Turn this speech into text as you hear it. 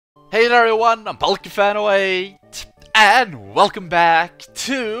Hey there everyone, I'm Bulkyfan08, and welcome back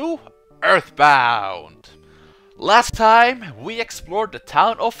to Earthbound. Last time we explored the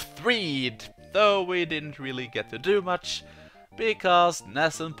town of Threed, though we didn't really get to do much, because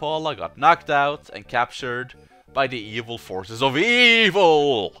Ness and Paula got knocked out and captured by the evil forces of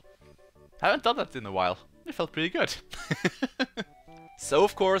evil. Haven't done that in a while, it felt pretty good. So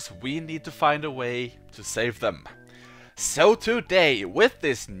of course we need to find a way to save them. So today, with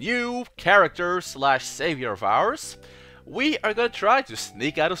this new character slash savior of ours, we are gonna try to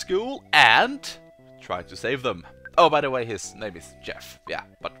sneak out of school and try to save them. Oh, by the way, his name is Jeff. Yeah,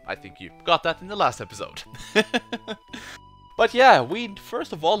 but I think you got that in the last episode. But yeah, we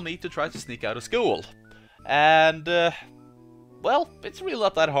first of all need to try to sneak out of school. And, well, it's really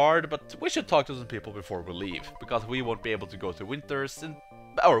not that hard, but we should talk to some people before we leave, because we won't be able to go to Winters,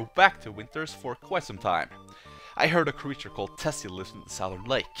 or back to Winters for quite some time. I heard a creature called Tessie lives in the Southern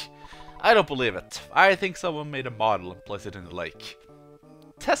Lake. I don't believe it. I think someone made a model and placed it in the lake.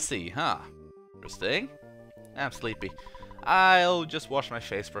 Tessie, huh? Interesting. I'm sleepy. I'll just wash my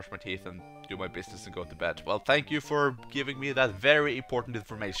face, brush my teeth, and do my business and go to bed. Well, thank you for giving me that very important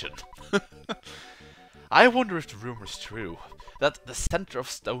information. I wonder if the rumor's true, that the center of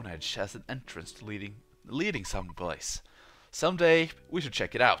Stonehenge has an entrance leading someplace. Someday, we should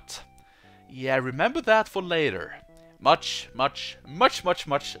check it out. Yeah, remember that for later. Much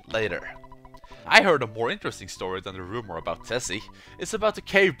later. I heard a more interesting story than the rumor about Tessie. It's about the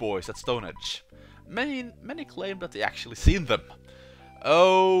cave boys at Stonehenge. Many claim that they actually seen them.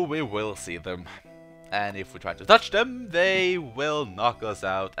 Oh, we will see them. And if we try to touch them, they will knock us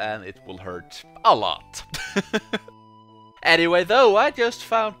out and it will hurt a lot. Anyway though, I just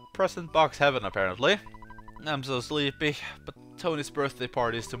found present box heaven apparently. I'm so sleepy, but Tony's birthday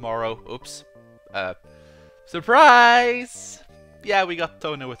party is tomorrow. Oops. Surprise! Yeah, we got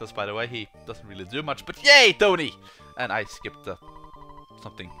Tony with us, by the way. He doesn't really do much, but yay, Tony! And I skipped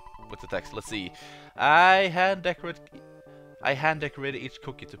something with the text. Let's see. I hand decorated each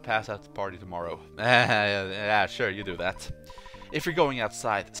cookie to pass out the party tomorrow. Yeah, sure, you do that. If you're going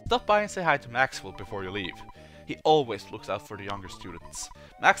outside, stop by and say hi to Maxwell before you leave. He always looks out for the younger students.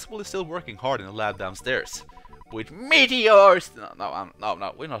 Maxwell is still working hard in the lab downstairs. With meteors! No,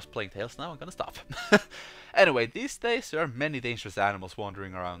 we're not playing Tales now, I'm gonna stop. Anyway, these days there are many dangerous animals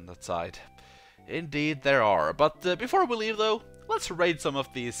wandering around outside. Indeed there are, but before we leave though, let's raid some of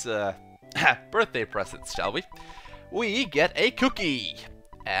these birthday presents, shall we? We get a cookie!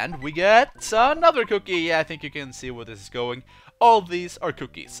 And we get another cookie! Yeah, I think you can see where this is going. All these are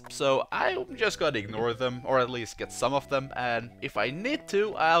cookies, so I'm just gonna ignore them, or at least get some of them, and if I need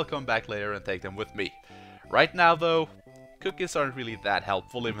to, I'll come back later and take them with me. Right now though, cookies aren't really that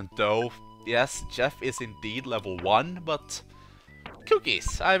helpful, even though, yes, Jeff is indeed level 1, but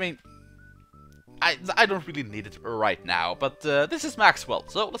cookies, I mean, I don't really need it right now, but this is Maxwell,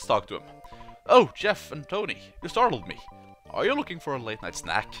 so let's talk to him. Oh, Jeff and Tony, you startled me. Are you looking for a late night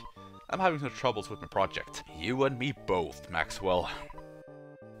snack? I'm having some troubles with my project. You and me both, Maxwell.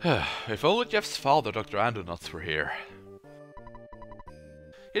 If only Jeff's father, Dr. Andonuts, were here.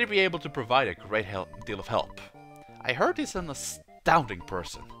 He'd be able to provide a great deal of help. I heard he's an astounding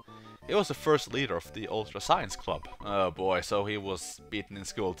person. He was the first leader of the Ultra Science Club. Oh boy, so he was beaten in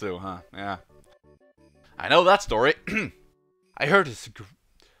school too, huh? Yeah. I know that story. I heard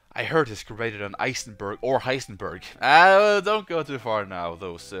he's graded on Eisenberg or Heisenberg. Don't go too far now.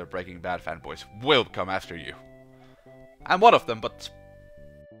 Those Breaking Bad fanboys will come after you. I'm one of them, but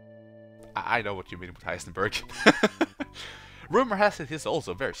I know what you mean with Heisenberg. Rumor has it he's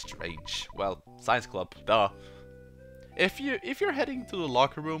also very strange. Well, science club, duh. If you're heading to the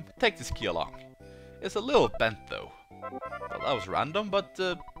locker room, take this key along. It's a little bent though. Well, that was random, but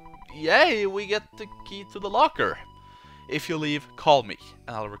yay, we get the key to the locker. If you leave, call me,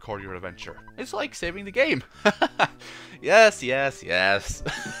 and I'll record your adventure. It's like saving the game. Yes.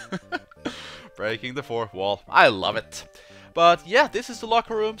 Breaking the fourth wall. I love it. But yeah, this is the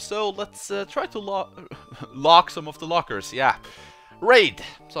locker room, so let's try to lock some of the lockers, yeah. Raid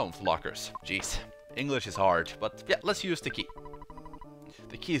some of the lockers. Jeez, English is hard, but yeah, let's use the key.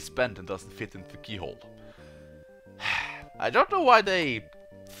 The key is bent and doesn't fit into the keyhole. I don't know why they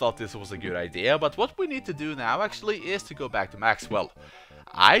thought this was a good idea, but what we need to do now actually is to go back to Maxwell.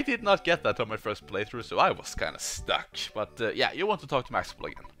 I did not get that on my first playthrough, so I was kind of stuck. But yeah, you want to talk to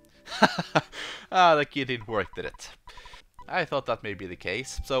Maxwell again. The key didn't work, did it? I thought that may be the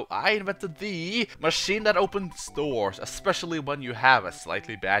case, so I invented the machine that opens doors, especially when you have a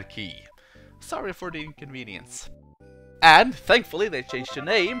slightly bad key. Sorry for the inconvenience. And thankfully they changed the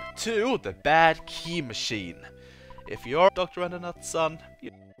name to the Bad Key Machine. If you're Dr. Endonut's son,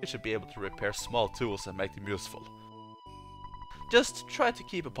 you should be able to repair small tools and make them useful. Just try to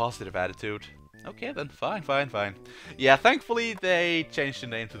keep a positive attitude. Okay then, fine. Yeah, thankfully they changed the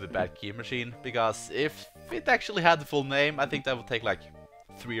name to the Bad Key Machine, because if it actually had the full name, I think that would take like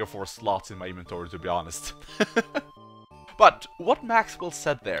 3 or 4 slots in my inventory, to be honest. But what Maxwell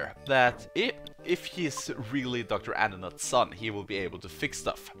said there, that if he's really Dr. Ananot's son, he will be able to fix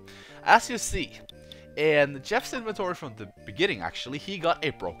stuff. As you see, in Jeff's inventory from the beginning, actually, he got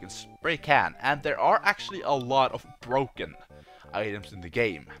a broken spray can, and there are actually a lot of broken items in the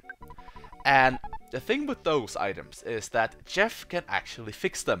game. And the thing with those items is that Jeff can actually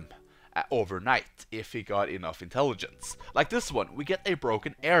fix them overnight if he got enough intelligence. Like this one, we get a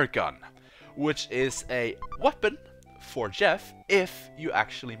broken air gun, which is a weapon for Jeff if you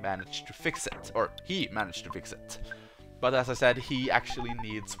actually manage to fix it, or he managed to fix it. But as I said, he actually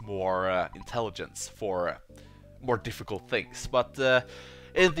needs more intelligence for more difficult things. But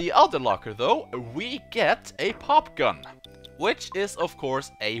in the other locker though, we get a pop gun, which is of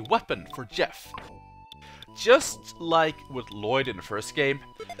course a weapon for Jeff. Just like with Lloyd in the first game,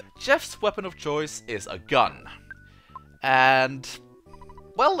 Jeff's weapon of choice is a gun. And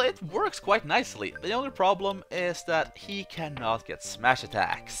well, it works quite nicely. The only problem is that he cannot get smash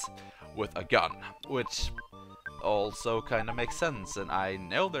attacks with a gun, which also kind of makes sense. And I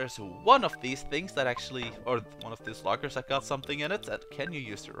know there's one of these things that actually, or one of these lockers that got something in it. And can you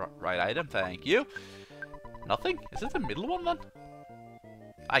use the right item? Thank you. Nothing? Is it the middle one then?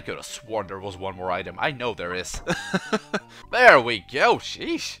 I could have sworn there was one more item. I know there is. There we go.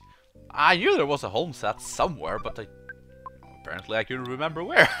 Sheesh. I knew there was a home set somewhere, but apparently I couldn't remember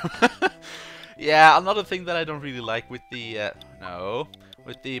where. Yeah, another thing that I don't really like with the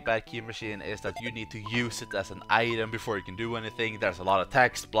with the Bad Key Machine is that you need to use it as an item before you can do anything. There's a lot of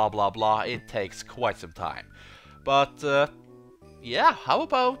text, blah blah blah. It takes quite some time. But yeah, how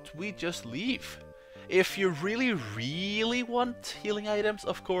about we just leave? If you really want healing items,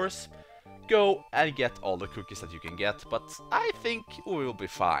 of course, go and get all the cookies that you can get, but I think we will be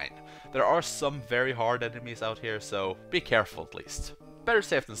fine. There are some very hard enemies out here, so be careful at least. Better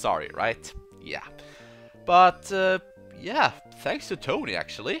safe than sorry, right? Yeah. But, yeah, thanks to Tony,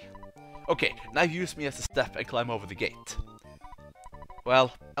 actually. Okay, now use me as a step and climb over the gate.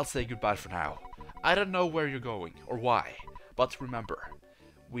 Well, I'll say goodbye for now. I don't know where you're going, or why, but remember,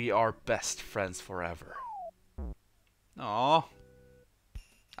 we are best friends forever. Aww.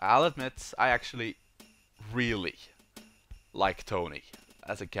 I'll admit, I actually really like Tony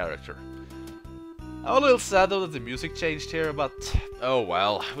as a character. I'm a little sad though that the music changed here, but oh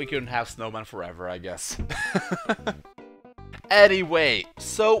well, we couldn't have Snowman forever, I guess. Anyway,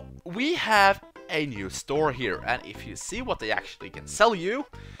 so we have a new store here, and if you see what they actually can sell you,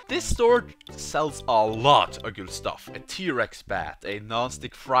 this store sells a lot of good stuff. A T-Rex bat, a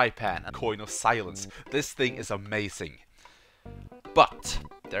non-stick fry pan, and a coin of silence. This thing is amazing. But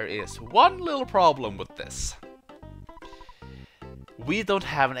there is one little problem with this. We don't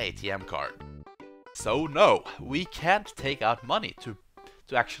have an ATM card. So no, we can't take out money to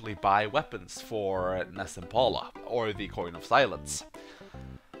actually buy weapons for Ness and Paula, or the coin of silence.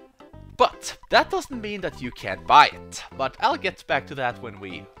 But that doesn't mean that you can't buy it. But I'll get back to that when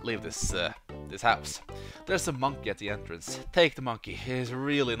we leave this house. There's a monkey at the entrance. Take the monkey, he's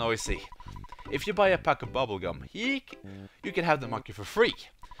really noisy. If you buy a pack of bubblegum, you can have the monkey for free.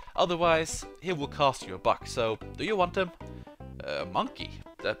 Otherwise, he will cost you $1. So, do you want him? Monkey?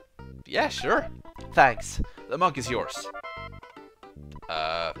 Yeah, sure. Thanks. The monkey's yours.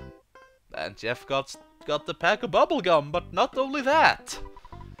 And Jeff got the pack of bubblegum, but not only that.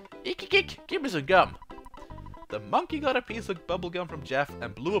 Eek, give me some gum. The monkey got a piece of bubblegum from Jeff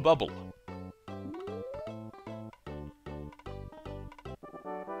and blew a bubble.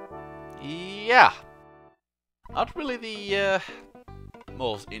 Yeah. Not really the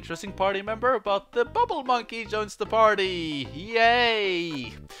most interesting party member, but the bubble monkey joins the party.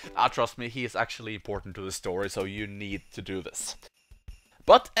 Yay! Trust me, he is actually important to the story, so you need to do this.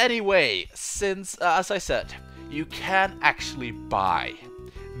 But anyway, since, as I said, you can actually buy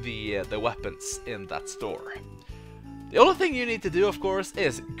the weapons in that store. The only thing you need to do, of course,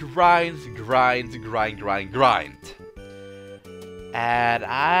 is grind. And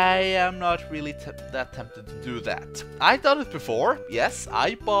I am not really that tempted to do that. I've done it before, yes.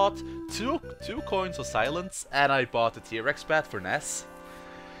 I bought two coins of silence, and I bought a T-Rex bat for Ness.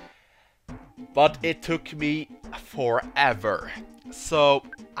 But it took me forever. So,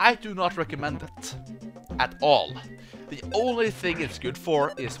 I do not recommend it. At all. The only thing it's good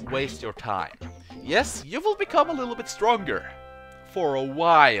for is waste your time. Yes, you will become a little bit stronger. For a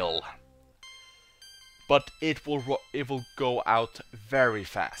while. but it will go out very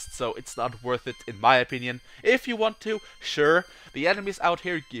fast, so it's not worth it in my opinion. If you want to, sure, the enemies out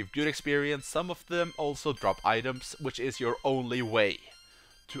here give good experience, some of them also drop items, which is your only way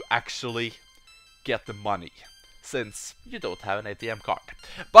to actually get the money, since you don't have an ATM card.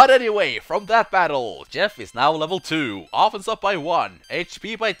 But anyway, from that battle, Jeff is now level 2, offense up by 1,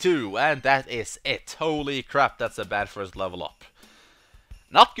 HP by 2, and that is it. Holy crap, that's a bad first level up.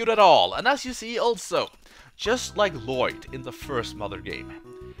 Not good at all, and as you see also, just like Lloyd in the first Mother game,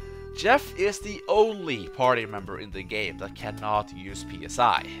 Jeff is the only party member in the game that cannot use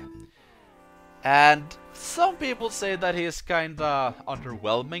PSI. And some people say that he's kinda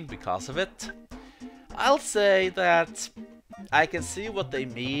underwhelming because of it. I'll say that I can see what they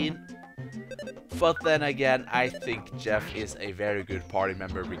mean, but then again, I think Jeff is a very good party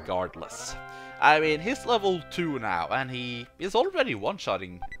member regardless. I mean, he's level 2 now, and he is already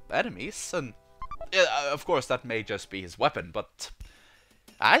one-shotting enemies, and of course that may just be his weapon, but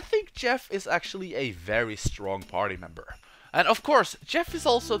I think Jeff is actually a very strong party member. And of course, Jeff is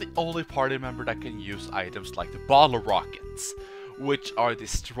also the only party member that can use items like the bottle rockets, which are the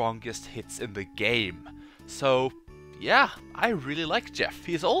strongest hits in the game. So yeah, I really like Jeff.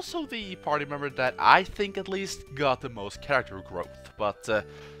 He's also the party member that I think at least got the most character growth, but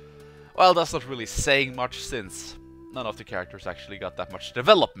well, that's not really saying much since none of the characters actually got that much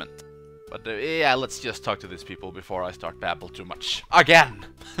development. But yeah, let's just talk to these people before I start babble too much. Again!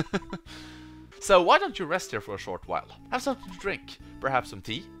 So why don't you rest here for a short while? Have something to drink. Perhaps some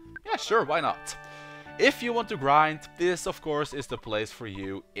tea? Yeah, sure, why not? If you want to grind, this of course is the place for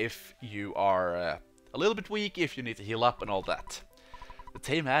you if you are a little bit weak, if you need to heal up and all that. The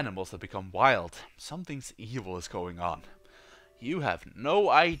tame animals have become wild. Something's evil is going on. You have no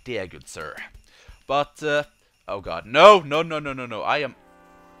idea, good sir. But, oh god, no, I am...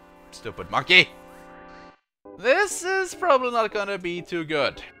 Stupid monkey! This is probably not gonna be too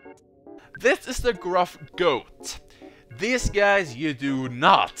good. This is the gruff goat. These guys you do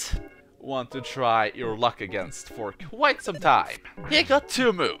not want to try your luck against for quite some time. He got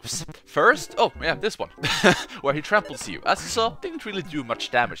 2 moves. First, oh yeah, this one, where he tramples you. As you saw, didn't really do much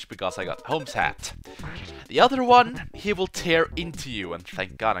damage because I got Holmes' hat. The other one, he will tear into you, and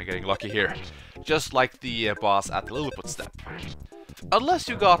thank god I'm getting lucky here. Just like the boss at the Lilliput Step. Unless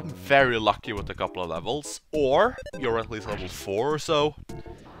you got very lucky with a couple of levels, or you're at least level 4 or so,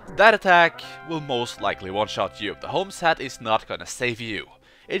 that attack will most likely one-shot you. The Holmes' hat is not gonna save you.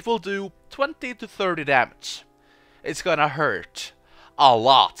 It will do 20 to 30 damage. It's gonna hurt a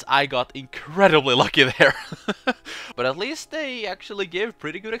lot. I got incredibly lucky there. But at least they actually give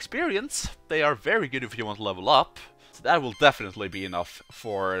pretty good experience. They are very good if you want to level up. So that will definitely be enough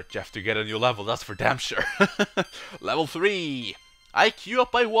for Jeff to get a new level, that's for damn sure. Level 3. IQ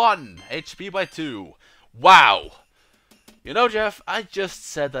up by 1, HP by 2. Wow! You know, Jeff, I just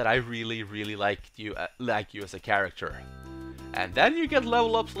said that I really like you as a character. And then you get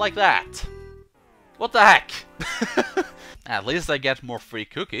level ups like that. What the heck? At least I get more free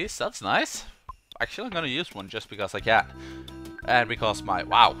cookies, that's nice. Actually, I'm gonna use one just because I can. And because my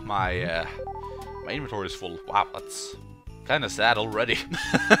inventory is full. Wow, that's kinda sad already.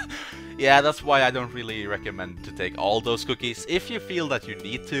 Yeah, that's why I don't really recommend to take all those cookies. If you feel that you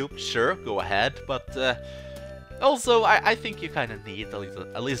need to, sure, go ahead, but also I think you kinda need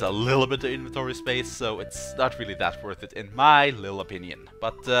at least a little bit of inventory space, so it's not really that worth it in my little opinion.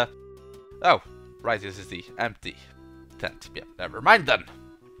 But, oh, right, this is the empty tent. Yeah, never mind then.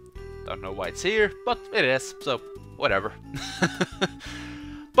 Don't know why it's here, but it is, so whatever.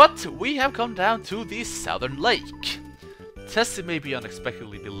 But we have come down to the Southern Lake. Tessie may be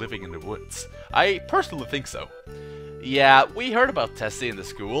unexpectedly be living in the woods. I personally think so. Yeah, we heard about Tessie in the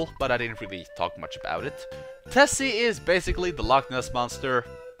school, but I didn't really talk much about it. Tessie is basically the Loch Ness Monster,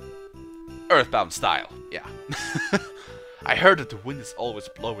 Earthbound style, yeah. I heard that the wind is always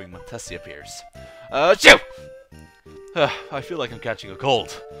blowing when Tessie appears. Shoo! I feel like I'm catching a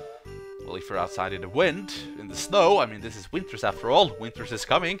cold. Well, if you're outside in the wind, in the snow, I mean, this is winters after all. Winters is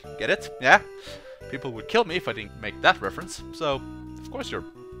coming, get it? Yeah? People would kill me if I didn't make that reference, so of course you're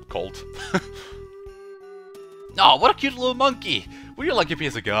cold. Oh, what a cute little monkey! Would you like a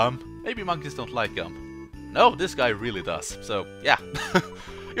piece of gum? Maybe monkeys don't like gum. No, this guy really does, so yeah.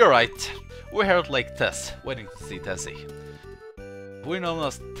 You're right. We're here at Lake Tess, waiting to see Tessie. We're known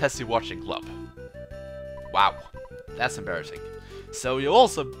as Tessie Watching Club. Wow, that's embarrassing. So you've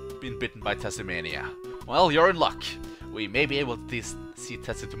also been bitten by Tessie Mania. Well, you're in luck. We may be able to see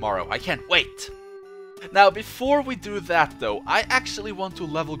Tessie tomorrow. I can't wait! Now, before we do that though, I actually want to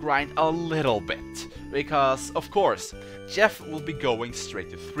level grind a little bit. Because, of course, Jeff will be going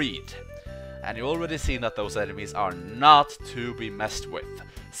straight to Threed. and you already seen that those enemies are not to be messed with.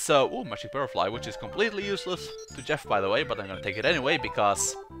 So, ooh, magic butterfly, which is completely useless to Jeff, by the way, but I'm gonna take it anyway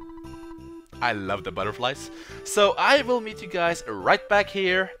because I love the butterflies. So I will meet you guys right back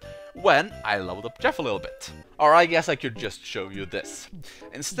here when I leveled up Jeff a little bit. Or I guess I could just show you this.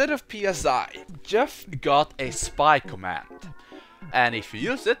 Instead of PSI, Jeff got a spy command. And if you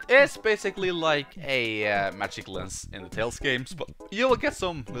use it, it's basically like a magic lens in the Tales games, but you will get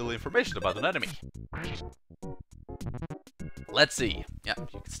some little information about an enemy. Let's see. Yeah,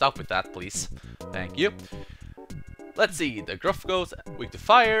 you can stop with that, please. Thank you. Let's see, the gruff goes weak to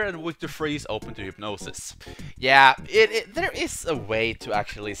fire and weak to freeze, open to hypnosis. Yeah, there is a way to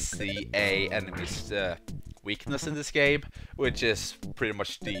actually see a enemy's weakness in this game, which is pretty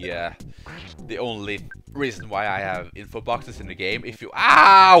much the only reason why I have info boxes in the game. If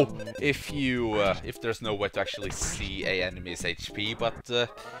there's no way to actually see a enemy's HP, but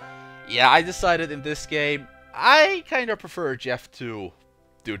yeah, I decided in this game I kind of prefer Jeff to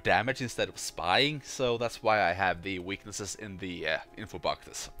do damage instead of spying, so that's why I have the weaknesses in the info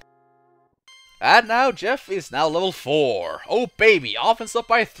boxes. And now Jeff is now level 4. Oh baby, offense up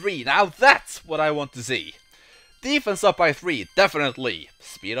by 3, now that's what I want to see. Defense up by 3, definitely.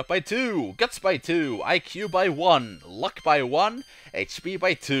 Speed up by 2, guts by 2, IQ by 1, luck by 1, HP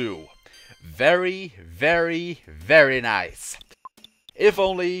by 2. Very, very, very nice. If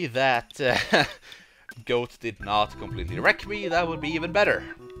only that Goat did not completely wreck me, that would be even better.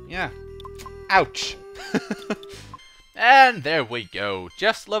 Yeah. Ouch. And there we go.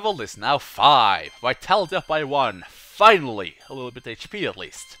 Jeff's level is now 5. Vitality up by 1. Finally, a little bit HP at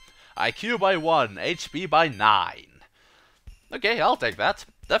least. IQ by 1. HP by 9. Okay, I'll take that.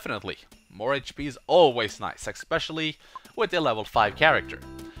 Definitely. More HP is always nice, especially with a level 5 character.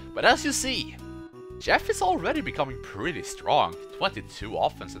 But as you see, Jeff is already becoming pretty strong. 22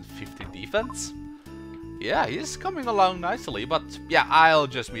 offense and 15 defense. Yeah, he's coming along nicely, but yeah, I'll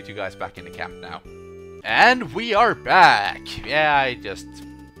just meet you guys back in the camp now. And we are back! Yeah, I just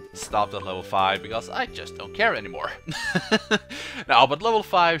stopped at level 5 because I just don't care anymore. No, but level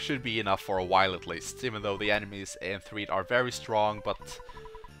 5 should be enough for a while at least, even though the enemies in Threed are very strong, but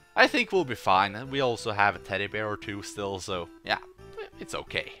I think we'll be fine. And we also have a teddy bear or 2 still, so yeah, it's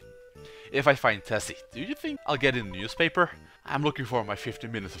okay. If I find Tessie, do you think I'll get in the newspaper? I'm looking for my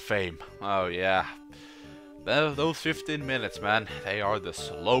 15 minutes of fame. Oh yeah. Those 15 minutes, man, they are the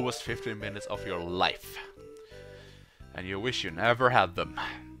slowest 15 minutes of your life. And you wish you never had them.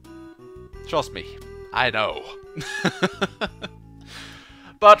 Trust me, I know.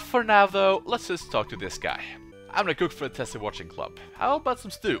 But for now though, let's just talk to this guy. I'm gonna cook for the Tessie Watching Club. How about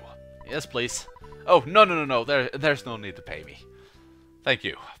some stew? Yes, please. Oh, no, there's no need to pay me. Thank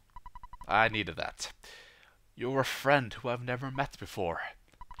you. I needed that. You're a friend who I've never met before.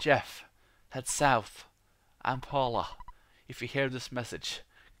 Jeff, head south. I'm Paula. If you hear this message,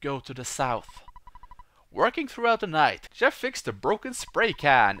 go to the south. Working throughout the night, Jeff fixed a broken spray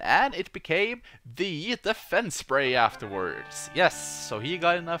can, and it became the defense spray afterwards. Yes, so he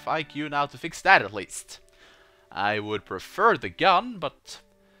got enough IQ now to fix that at least. I would prefer the gun, but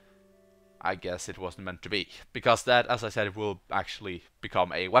I guess it wasn't meant to be. Because that, as I said, it will actually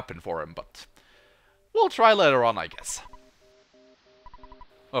become a weapon for him, but we'll try later on, I guess.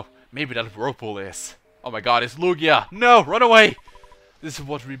 Oh, maybe that whirlpool is. Oh my god, it's Lugia! No, run away! This is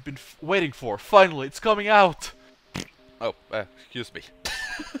what we've been waiting for. Finally, it's coming out! Oh, excuse me.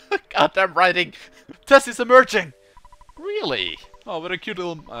 Goddamn writing! Tessie's emerging! Really? Oh, what a cute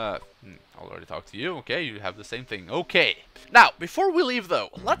little... I'll already talk to you. Okay, you have the same thing. Okay. Now, before we leave though,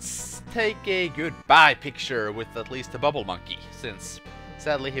 let's take a goodbye picture with at least a bubble monkey, since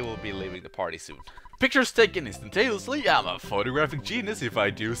sadly he will be leaving the party soon. Pictures taken instantaneously, I'm a photographic genius if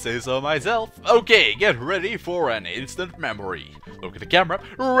I do say so myself. Okay, get ready for an instant memory. Look at the camera,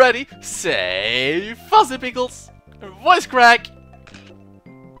 ready, say, Fuzzy Pickles, voice crack.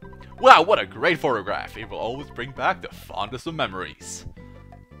 Wow, what a great photograph, it will always bring back the fondest of memories.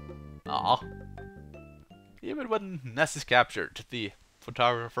 Aww. Even when Ness is captured, the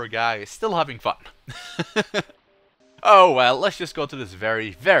photographer guy is still having fun. Oh well, let's just go to this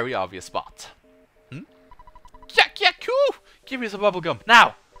very, very obvious spot. Yeah, cool! Give me some bubblegum,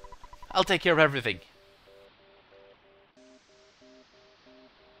 now! I'll take care of everything.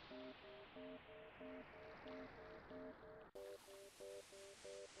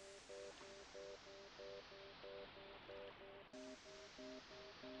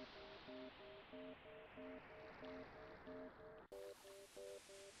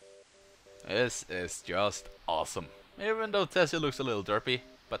 This is just awesome. Even though Tessie looks a little derpy,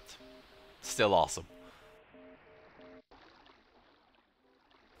 but still awesome.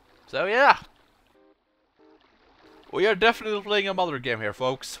 So yeah, We are definitely playing a mother game here,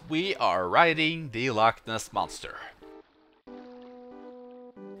 folks. We are riding the Loch Ness Monster.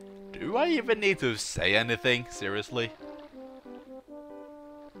 Do I even need to say anything? Seriously?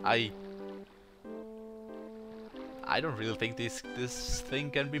 I don't really think this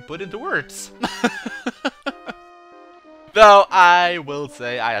thing can be put into words. Though I will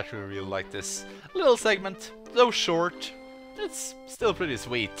say I actually really like this little segment. Though short, it's still pretty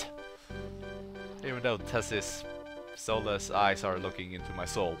sweet. Even though Tess's soulless eyes are looking into my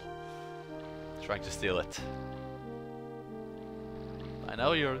soul, trying to steal it. I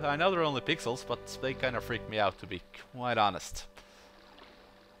know they're only pixels, but they kind of freak me out, to be quite honest.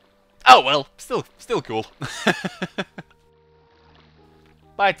 Oh well, still cool.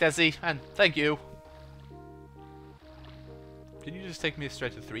 Bye, Tessie, and thank you. Can you just take me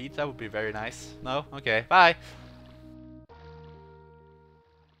straight to 3? That would be very nice. No? Okay, bye.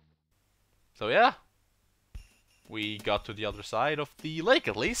 So yeah, we got to the other side of the lake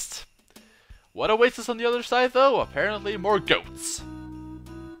at least. What awaits us on the other side though? Apparently more goats.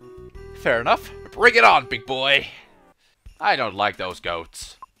 Fair enough. Bring it on, big boy. I don't like those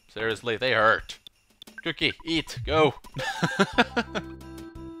goats. Seriously, they hurt. Cookie, eat, go.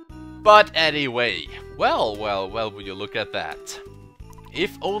 But anyway, well, would you look at that.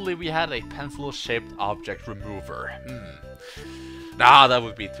 If only we had a pencil-shaped object remover. Nah, that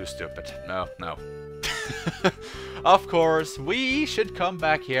would be too stupid. No. Of course, we should come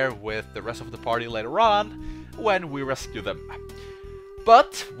back here with the rest of the party later on, when we rescue them.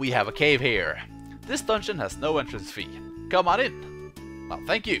 But we have a cave here. This dungeon has no entrance fee. Come on in. Well,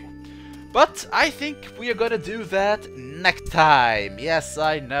 thank you. But I think we are gonna do that next time. Yes,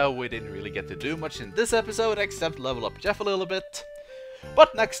 I know we didn't really get to do much in this episode except level up Jeff a little bit.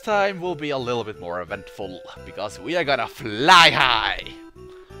 But next time will be a little bit more eventful, because we are gonna fly high.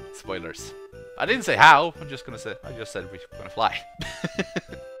 Spoilers. I didn't say how, I just said we're gonna fly.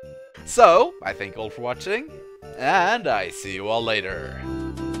 So, I thank you all for watching, and I see you all later.